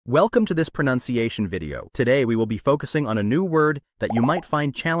Welcome to this pronunciation video. Today we will be focusing on a new word that you might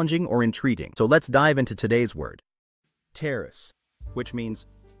find challenging or intriguing. So let's dive into today's word. Terrace, which means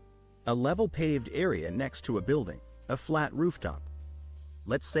a level paved area next to a building, a flat rooftop.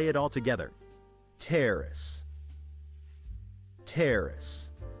 Let's say it all together. Terrace. Terrace.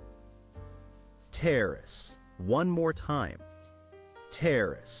 Terrace. One more time.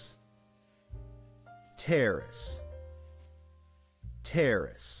 Terrace. Terrace.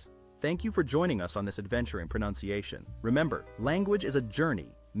 Terrace. Thank you for joining us on this adventure in pronunciation. Remember, language is a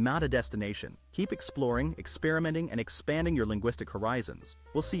journey, not a destination. Keep exploring, experimenting, and expanding your linguistic horizons.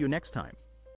 We'll see you next time.